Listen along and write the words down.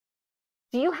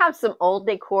Do you have some old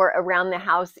decor around the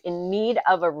house in need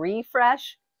of a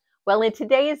refresh? Well, in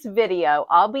today's video,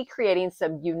 I'll be creating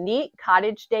some unique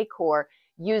cottage decor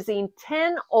using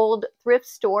 10 old thrift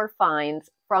store finds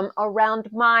from around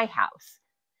my house.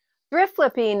 Thrift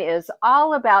flipping is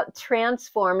all about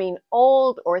transforming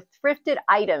old or thrifted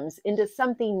items into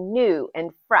something new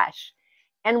and fresh.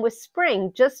 And with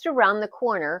spring just around the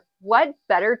corner, what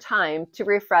better time to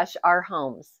refresh our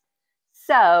homes?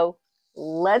 So,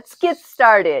 let's get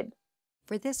started.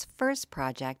 For this first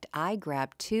project, I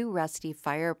grabbed 2 rusty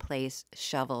fireplace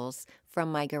shovels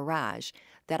from my garage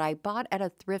that I bought at a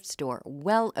thrift store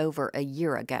well over a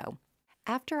year ago.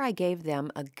 After I gave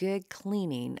them a good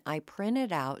cleaning, I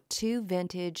printed out 2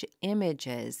 vintage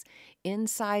images in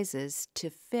sizes to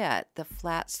fit the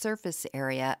flat surface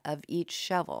area of each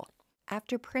shovel.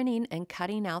 After printing and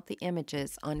cutting out the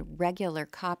images on regular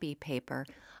copy paper,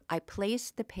 I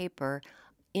placed the paper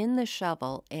in the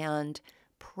shovel and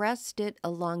pressed it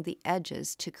along the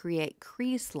edges to create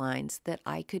crease lines that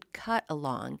I could cut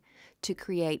along to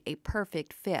create a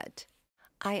perfect fit.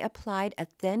 I applied a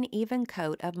thin, even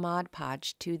coat of Mod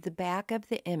Podge to the back of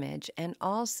the image and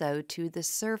also to the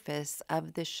surface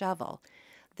of the shovel.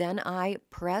 Then I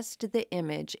pressed the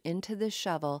image into the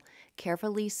shovel,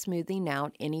 carefully smoothing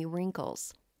out any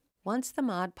wrinkles. Once the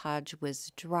Mod Podge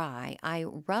was dry, I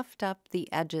roughed up the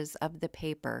edges of the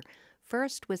paper,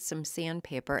 first with some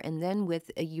sandpaper and then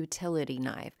with a utility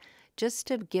knife, just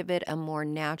to give it a more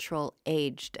natural,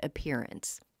 aged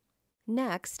appearance.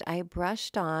 Next, I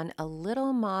brushed on a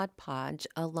little Mod Podge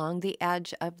along the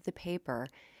edge of the paper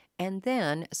and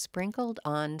then sprinkled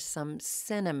on some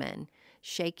cinnamon,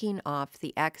 shaking off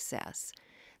the excess.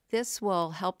 This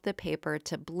will help the paper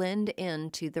to blend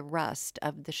into the rust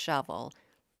of the shovel.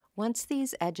 Once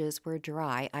these edges were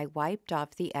dry, I wiped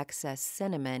off the excess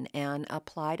cinnamon and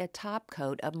applied a top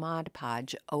coat of Mod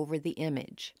Podge over the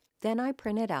image. Then I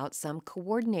printed out some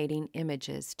coordinating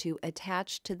images to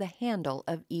attach to the handle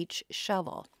of each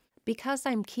shovel. Because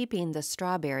I'm keeping the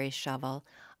strawberry shovel,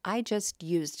 I just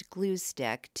used glue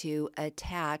stick to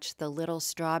attach the little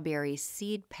strawberry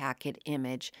seed packet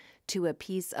image to a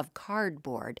piece of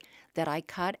cardboard that I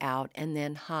cut out and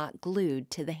then hot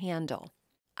glued to the handle.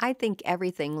 I think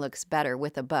everything looks better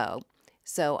with a bow,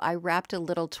 so I wrapped a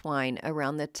little twine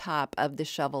around the top of the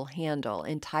shovel handle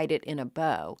and tied it in a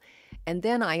bow, and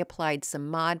then I applied some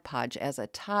Mod Podge as a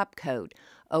top coat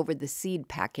over the seed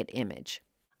packet image.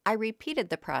 I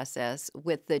repeated the process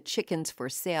with the chickens for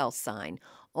sale sign,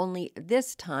 only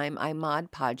this time I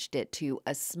Mod Podged it to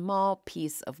a small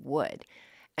piece of wood.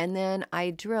 And then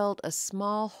I drilled a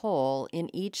small hole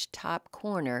in each top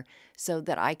corner so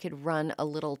that I could run a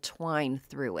little twine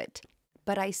through it.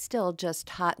 But I still just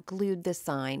hot glued the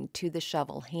sign to the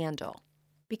shovel handle.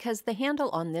 Because the handle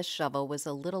on this shovel was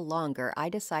a little longer, I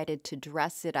decided to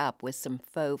dress it up with some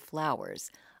faux flowers.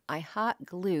 I hot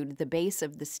glued the base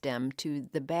of the stem to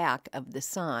the back of the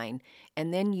sign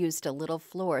and then used a little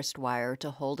florist wire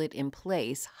to hold it in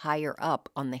place higher up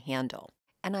on the handle.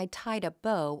 And I tied a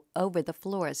bow over the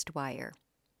florist wire.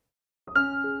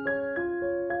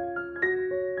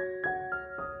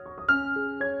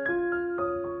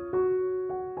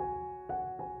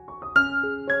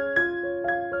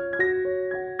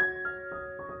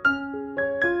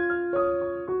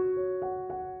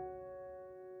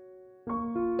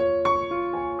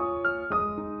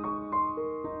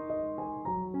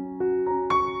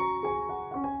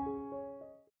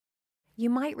 You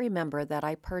might remember that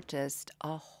I purchased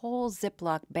a whole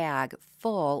Ziploc bag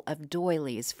full of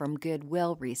doilies from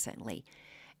Goodwill recently,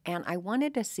 and I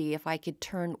wanted to see if I could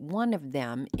turn one of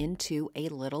them into a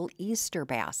little Easter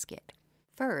basket.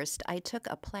 First, I took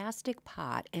a plastic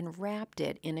pot and wrapped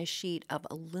it in a sheet of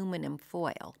aluminum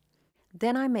foil.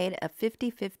 Then I made a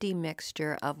 50-50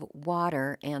 mixture of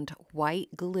water and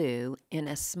white glue in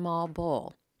a small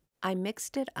bowl. I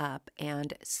mixed it up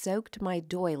and soaked my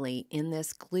doily in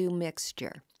this glue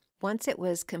mixture. Once it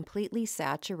was completely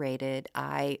saturated,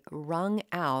 I wrung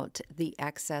out the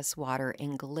excess water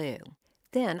and glue.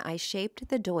 Then I shaped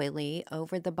the doily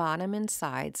over the bottom and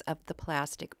sides of the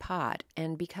plastic pot,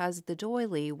 and because the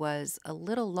doily was a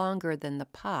little longer than the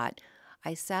pot,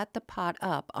 I sat the pot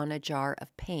up on a jar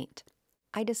of paint.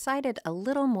 I decided a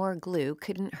little more glue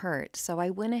couldn't hurt, so I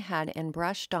went ahead and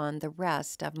brushed on the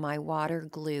rest of my water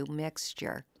glue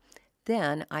mixture.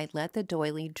 Then I let the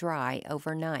doily dry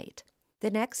overnight.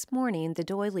 The next morning, the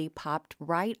doily popped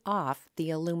right off the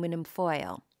aluminum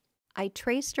foil. I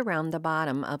traced around the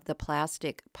bottom of the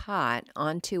plastic pot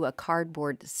onto a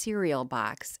cardboard cereal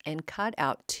box and cut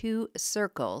out 2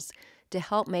 circles to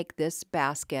help make this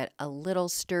basket a little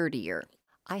sturdier.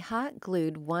 I hot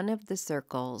glued one of the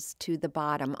circles to the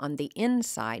bottom on the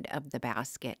inside of the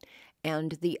basket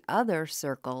and the other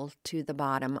circle to the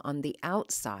bottom on the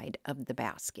outside of the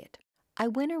basket. I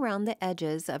went around the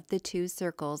edges of the two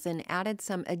circles and added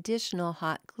some additional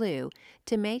hot glue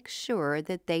to make sure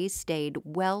that they stayed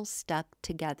well stuck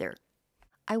together.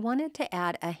 I wanted to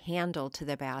add a handle to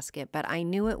the basket, but I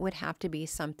knew it would have to be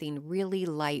something really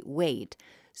lightweight,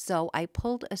 so I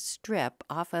pulled a strip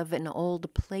off of an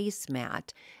old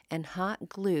placemat and hot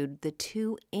glued the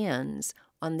two ends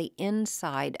on the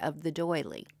inside of the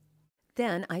doily.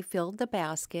 Then I filled the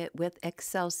basket with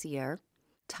Excelsior,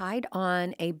 tied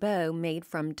on a bow made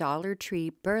from Dollar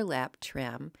Tree burlap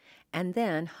trim, and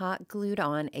then hot glued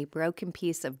on a broken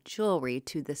piece of jewelry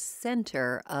to the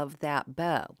center of that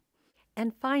bow.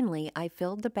 And finally, I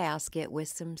filled the basket with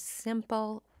some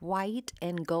simple white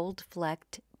and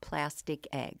gold-flecked plastic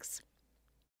eggs.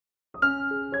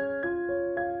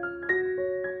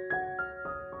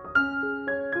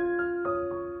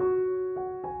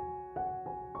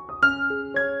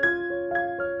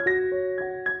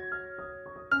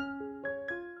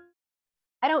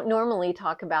 I don't normally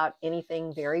talk about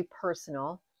anything very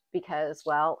personal because,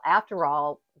 well, after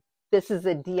all, this is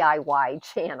a DIY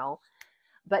channel.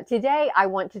 But today I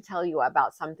want to tell you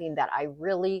about something that I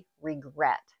really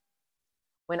regret.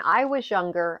 When I was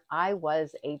younger, I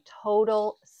was a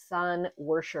total sun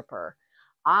worshiper.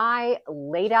 I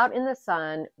laid out in the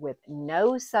sun with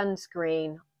no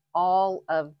sunscreen all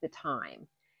of the time.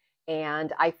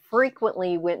 And I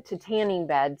frequently went to tanning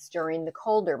beds during the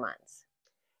colder months.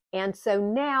 And so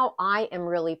now I am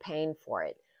really paying for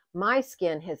it. My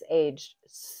skin has aged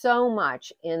so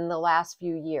much in the last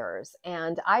few years,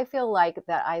 and I feel like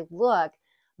that I look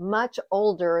much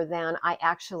older than I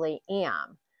actually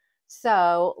am.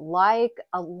 So, like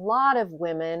a lot of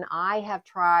women, I have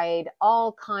tried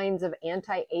all kinds of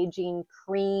anti-aging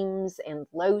creams and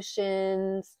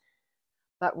lotions,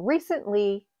 but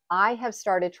recently I have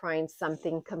started trying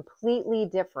something completely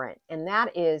different, and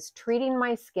that is treating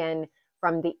my skin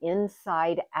from the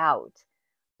inside out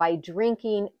by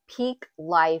drinking Peak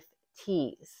Life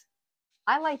teas.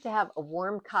 I like to have a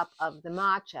warm cup of the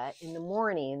matcha in the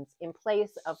mornings in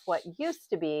place of what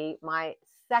used to be my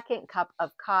second cup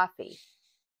of coffee.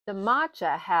 The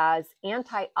matcha has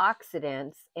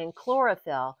antioxidants and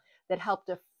chlorophyll that help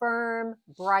to firm,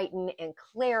 brighten, and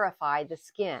clarify the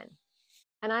skin.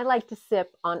 And I like to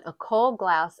sip on a cold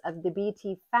glass of the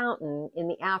BT fountain in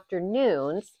the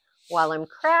afternoons while I'm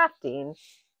crafting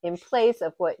in place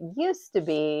of what used to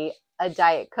be a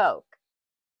Diet Coke.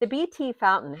 The BT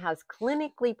fountain has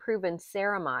clinically proven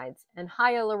ceramides and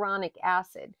hyaluronic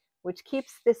acid, which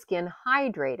keeps the skin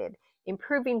hydrated,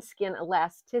 improving skin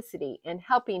elasticity and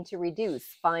helping to reduce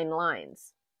fine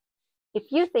lines.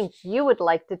 If you think you would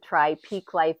like to try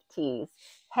Peak Life teas,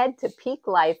 head to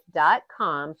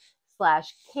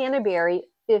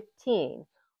peaklife.com/Canterbury15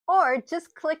 or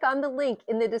just click on the link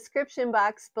in the description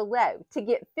box below to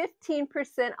get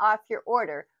 15% off your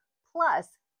order,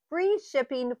 plus free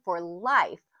shipping for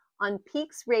life on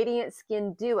Peak's Radiant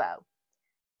Skin Duo.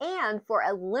 And for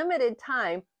a limited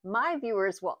time, my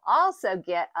viewers will also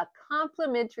get a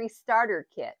complimentary starter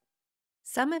kit.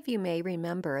 Some of you may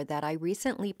remember that I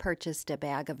recently purchased a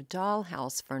bag of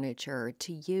dollhouse furniture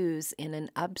to use in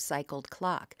an upcycled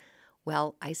clock.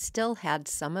 Well, I still had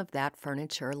some of that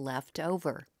furniture left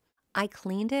over. I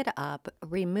cleaned it up,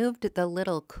 removed the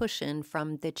little cushion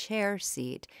from the chair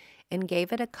seat, and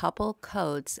gave it a couple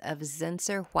coats of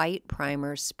Zinsser White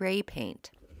Primer spray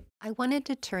paint. I wanted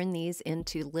to turn these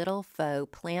into little faux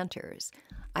planters.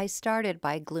 I started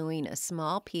by gluing a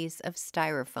small piece of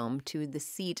styrofoam to the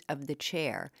seat of the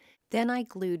chair. Then I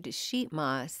glued sheet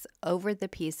moss over the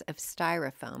piece of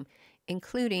styrofoam,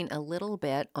 including a little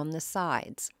bit on the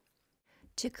sides.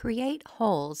 To create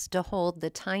holes to hold the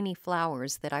tiny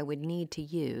flowers that I would need to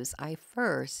use, I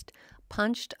first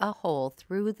punched a hole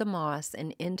through the moss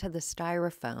and into the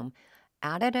styrofoam,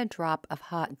 added a drop of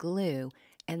hot glue,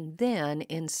 and then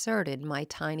inserted my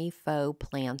tiny faux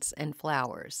plants and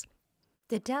flowers.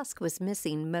 The desk was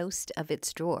missing most of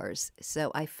its drawers,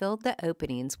 so I filled the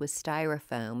openings with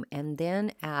styrofoam and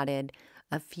then added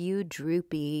a few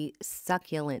droopy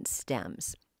succulent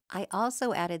stems. I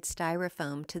also added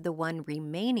styrofoam to the one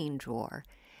remaining drawer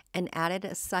and added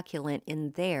a succulent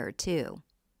in there too.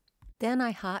 Then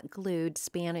I hot glued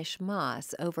Spanish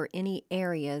moss over any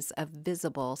areas of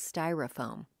visible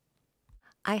styrofoam.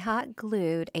 I hot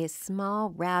glued a small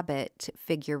rabbit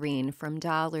figurine from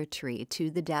Dollar Tree to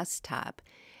the desktop,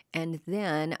 and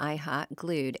then I hot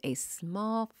glued a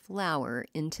small flower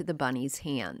into the bunny's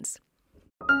hands.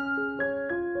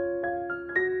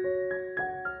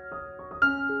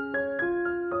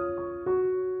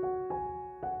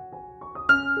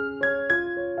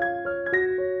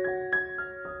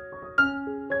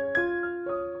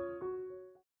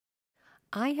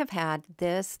 I have had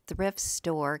this thrift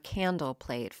store candle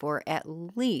plate for at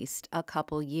least a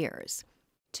couple years.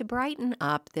 To brighten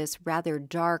up this rather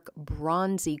dark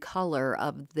bronzy color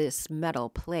of this metal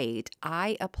plate,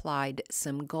 I applied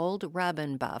some gold rub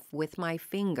and buff with my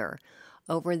finger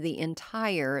over the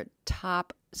entire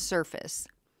top surface.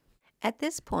 At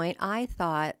this point, I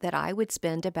thought that I would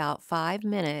spend about 5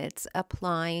 minutes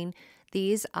applying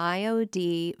these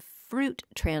IOD fruit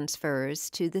transfers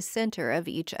to the center of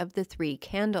each of the 3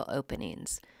 candle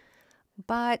openings.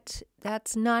 But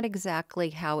that's not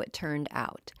exactly how it turned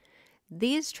out.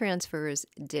 These transfers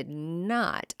did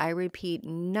not, I repeat,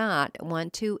 not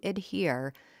want to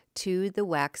adhere to the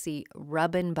waxy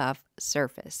rub and buff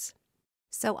surface.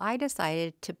 So I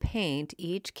decided to paint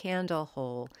each candle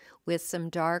hole with some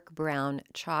dark brown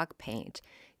chalk paint,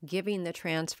 giving the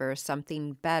transfer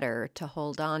something better to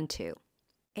hold on to.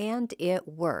 And it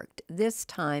worked. This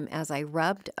time, as I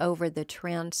rubbed over the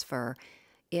transfer,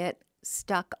 it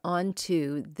stuck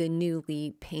onto the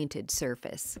newly painted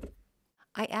surface.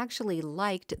 I actually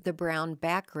liked the brown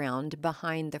background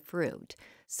behind the fruit,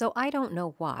 so I don't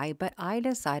know why, but I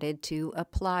decided to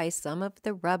apply some of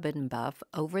the rub and buff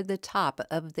over the top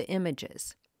of the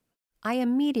images. I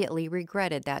immediately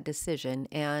regretted that decision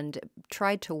and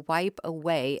tried to wipe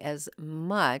away as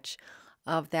much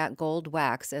of that gold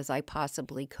wax as I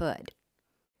possibly could.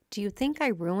 Do you think I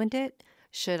ruined it?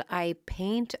 Should I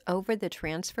paint over the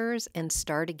transfers and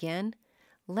start again?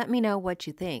 Let me know what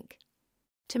you think.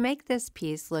 To make this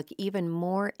piece look even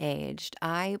more aged,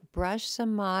 I brushed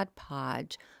some Mod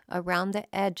Podge around the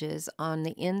edges on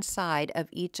the inside of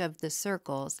each of the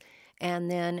circles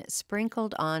and then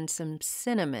sprinkled on some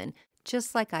cinnamon,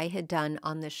 just like I had done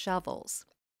on the shovels.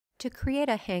 To create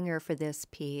a hanger for this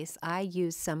piece, I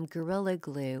used some Gorilla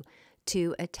Glue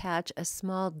to attach a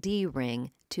small D-ring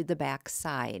to the back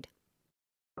side.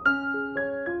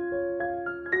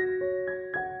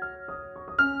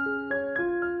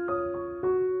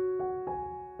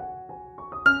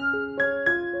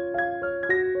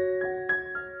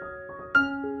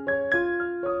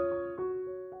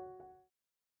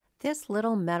 This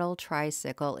little metal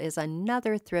tricycle is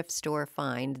another thrift store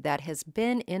find that has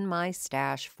been in my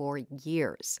stash for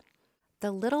years.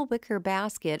 The little wicker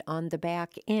basket on the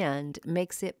back end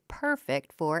makes it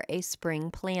perfect for a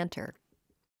spring planter.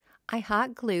 I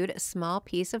hot glued a small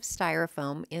piece of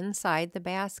styrofoam inside the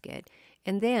basket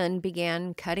and then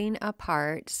began cutting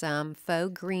apart some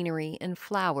faux greenery and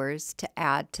flowers to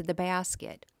add to the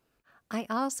basket. I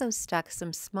also stuck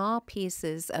some small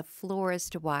pieces of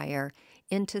florist wire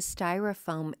into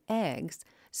styrofoam eggs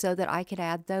so that I could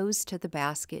add those to the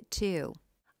basket too.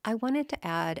 I wanted to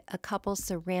add a couple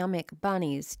ceramic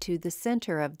bunnies to the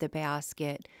center of the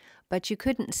basket, but you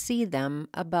couldn't see them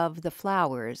above the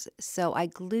flowers, so I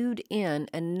glued in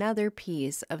another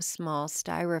piece of small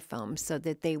styrofoam so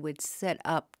that they would sit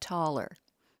up taller.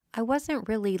 I wasn't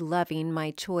really loving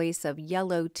my choice of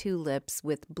yellow tulips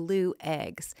with blue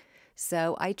eggs,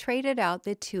 so I traded out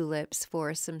the tulips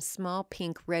for some small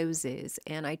pink roses,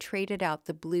 and I traded out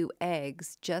the blue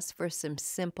eggs just for some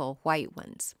simple white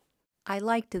ones. I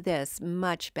liked this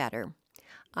much better.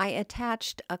 I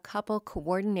attached a couple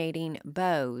coordinating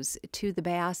bows to the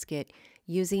basket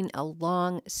using a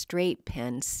long straight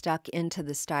pin stuck into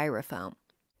the styrofoam.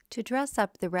 To dress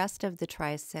up the rest of the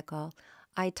tricycle,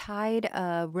 I tied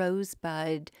a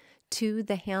rosebud to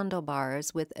the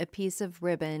handlebars with a piece of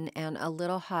ribbon and a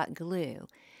little hot glue,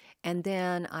 and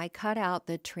then I cut out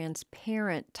the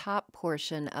transparent top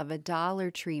portion of a Dollar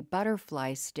Tree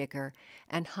butterfly sticker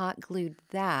and hot glued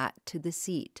that to the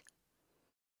seat.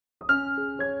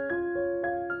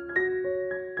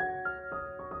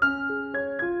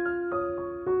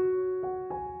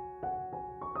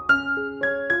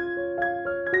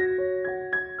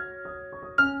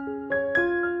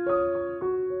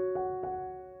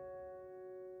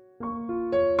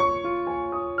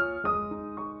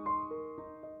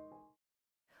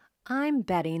 I'm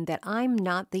betting that I'm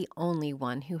not the only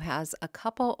one who has a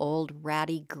couple old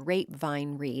ratty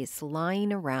grapevine wreaths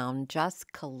lying around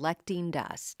just collecting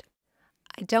dust.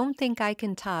 I don't think I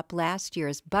can top last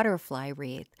year's butterfly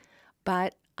wreath,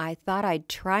 but I thought I'd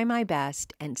try my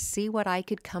best and see what I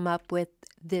could come up with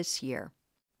this year.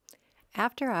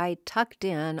 After I tucked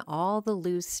in all the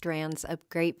loose strands of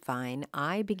grapevine,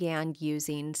 I began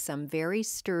using some very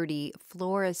sturdy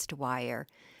florist wire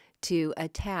to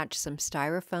attach some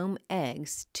styrofoam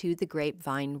eggs to the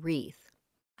grapevine wreath.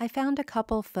 I found a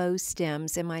couple faux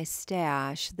stems in my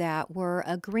stash that were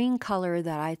a green color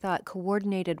that I thought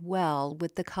coordinated well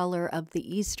with the color of the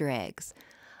Easter eggs.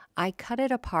 I cut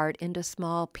it apart into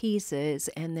small pieces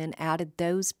and then added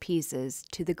those pieces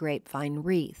to the grapevine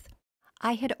wreath.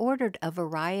 I had ordered a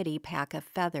variety pack of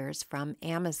feathers from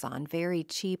Amazon very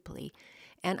cheaply,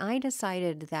 and I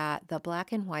decided that the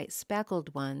black and white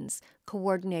speckled ones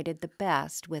coordinated the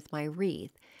best with my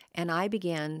wreath, and I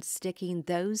began sticking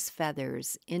those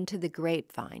feathers into the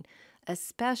grapevine,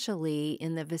 especially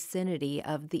in the vicinity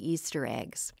of the Easter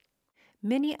eggs.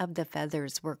 Many of the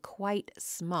feathers were quite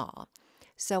small,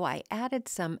 so I added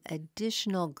some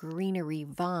additional greenery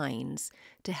vines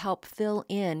to help fill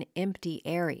in empty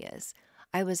areas.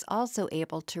 I was also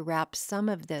able to wrap some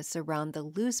of this around the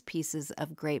loose pieces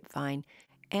of grapevine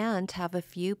and have a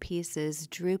few pieces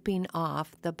drooping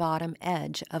off the bottom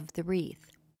edge of the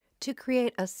wreath. To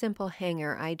create a simple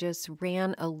hanger, I just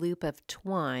ran a loop of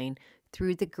twine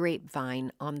through the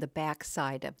grapevine on the back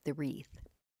side of the wreath.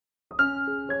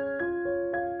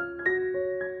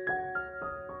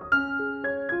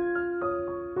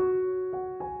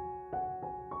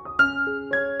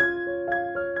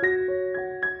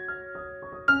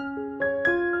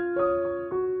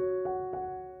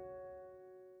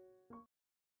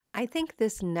 I think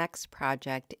this next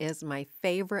project is my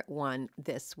favorite one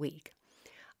this week.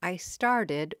 I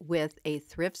started with a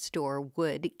thrift store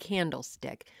wood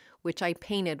candlestick, which I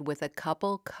painted with a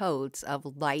couple coats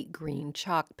of light green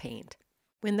chalk paint.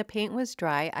 When the paint was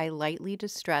dry, I lightly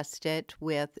distressed it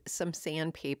with some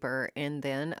sandpaper and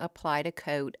then applied a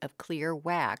coat of clear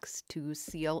wax to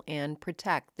seal and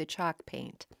protect the chalk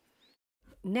paint.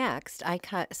 Next, I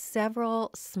cut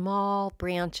several small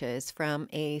branches from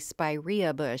a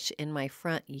spirea bush in my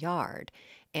front yard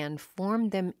and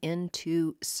formed them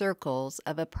into circles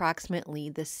of approximately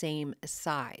the same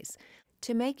size.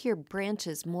 To make your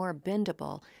branches more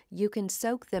bendable, you can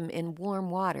soak them in warm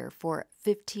water for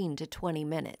 15 to 20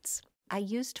 minutes. I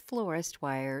used florist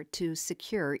wire to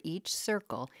secure each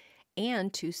circle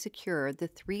and to secure the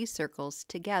 3 circles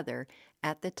together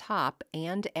at the top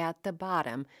and at the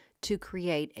bottom to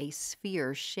create a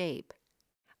sphere shape.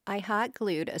 I hot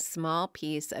glued a small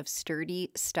piece of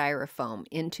sturdy styrofoam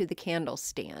into the candle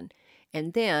stand,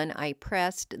 and then I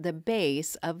pressed the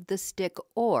base of the stick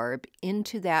orb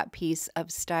into that piece of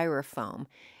styrofoam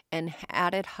and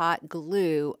added hot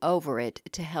glue over it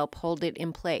to help hold it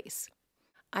in place.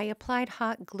 I applied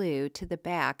hot glue to the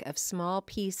back of small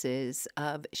pieces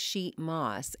of sheet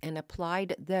moss and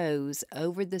applied those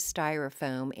over the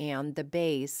styrofoam and the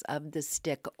base of the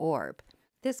stick orb.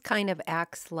 This kind of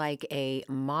acts like a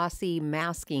mossy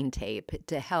masking tape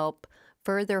to help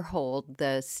further hold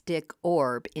the stick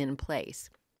orb in place.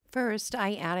 First,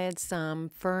 I added some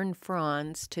fern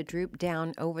fronds to droop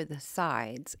down over the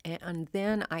sides, and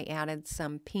then I added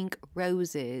some pink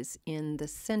roses in the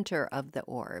center of the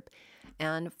orb.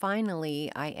 And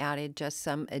finally, I added just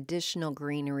some additional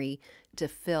greenery to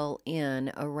fill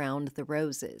in around the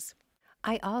roses.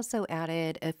 I also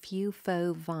added a few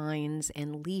faux vines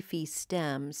and leafy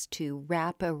stems to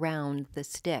wrap around the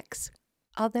sticks.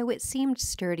 Although it seemed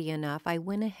sturdy enough, I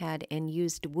went ahead and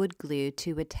used wood glue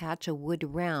to attach a wood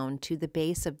round to the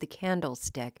base of the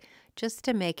candlestick just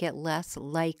to make it less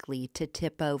likely to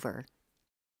tip over.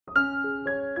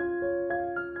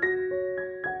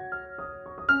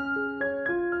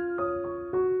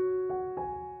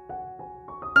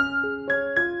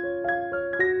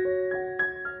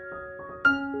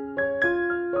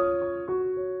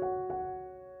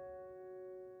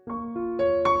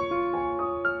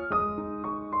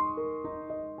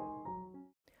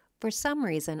 For some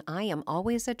reason, I am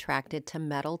always attracted to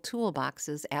metal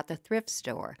toolboxes at the thrift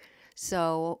store,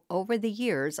 so over the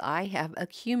years I have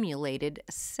accumulated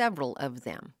several of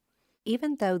them.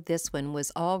 Even though this one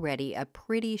was already a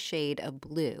pretty shade of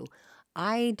blue,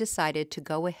 I decided to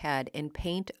go ahead and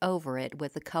paint over it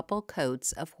with a couple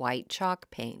coats of white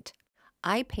chalk paint.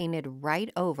 I painted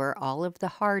right over all of the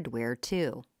hardware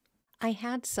too. I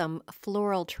had some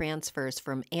floral transfers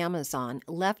from Amazon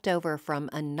left over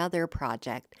from another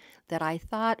project that I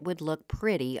thought would look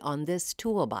pretty on this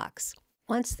toolbox.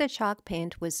 Once the chalk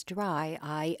paint was dry,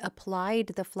 I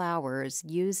applied the flowers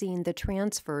using the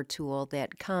transfer tool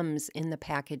that comes in the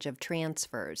package of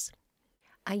transfers.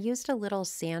 I used a little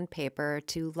sandpaper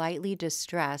to lightly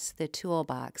distress the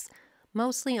toolbox,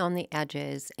 mostly on the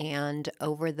edges and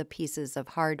over the pieces of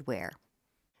hardware.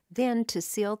 Then, to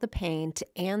seal the paint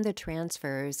and the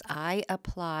transfers, I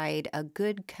applied a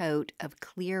good coat of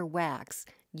clear wax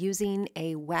using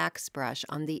a wax brush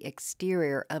on the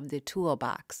exterior of the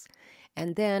toolbox.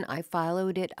 And then I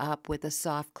followed it up with a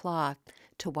soft cloth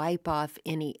to wipe off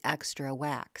any extra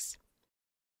wax.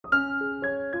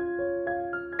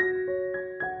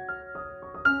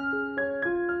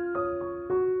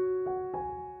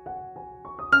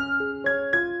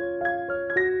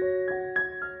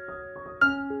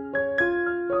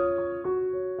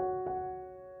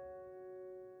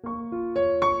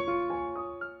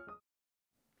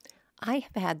 I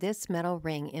have had this metal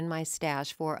ring in my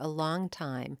stash for a long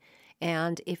time,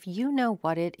 and if you know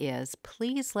what it is,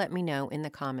 please let me know in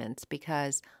the comments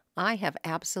because I have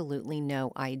absolutely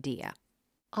no idea.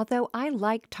 Although I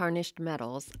like tarnished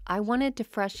metals, I wanted to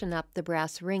freshen up the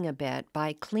brass ring a bit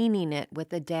by cleaning it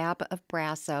with a dab of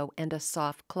Brasso and a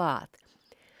soft cloth.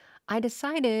 I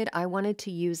decided I wanted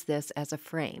to use this as a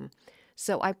frame,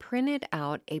 so I printed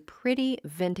out a pretty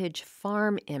vintage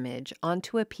farm image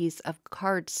onto a piece of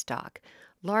cardstock,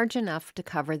 large enough to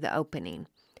cover the opening.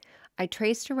 I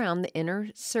traced around the inner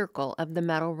circle of the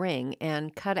metal ring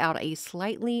and cut out a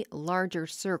slightly larger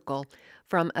circle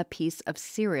from a piece of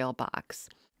cereal box.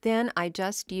 Then I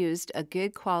just used a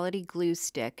good quality glue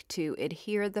stick to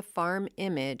adhere the farm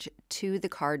image to the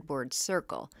cardboard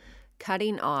circle,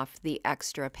 cutting off the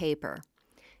extra paper.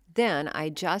 Then I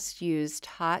just used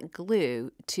hot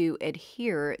glue to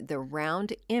adhere the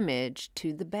round image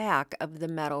to the back of the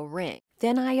metal ring.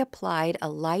 Then I applied a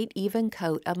light even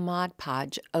coat of Mod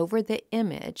Podge over the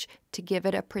image to give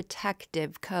it a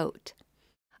protective coat.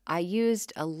 I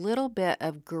used a little bit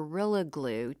of Gorilla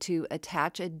Glue to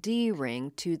attach a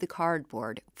D-ring to the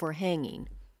cardboard for hanging.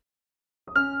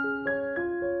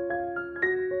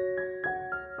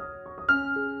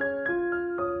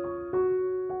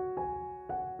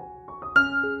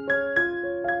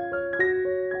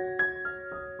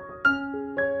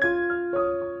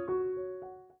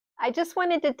 I just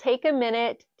wanted to take a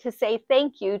minute to say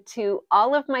thank you to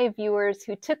all of my viewers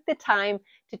who took the time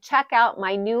to check out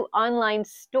my new online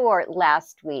store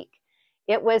last week.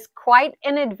 It was quite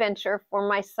an adventure for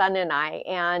my son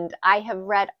and I have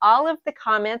read all of the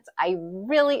comments. I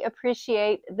really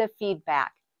appreciate the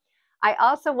feedback. I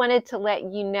also wanted to let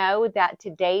you know that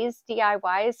today's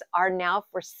DIYs are now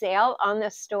for sale on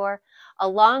the store,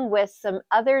 along with some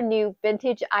other new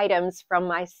vintage items from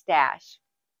my stash.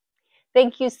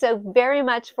 Thank you so very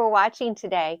much for watching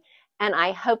today, and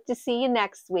I hope to see you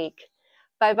next week.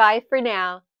 Bye-bye for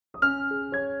now.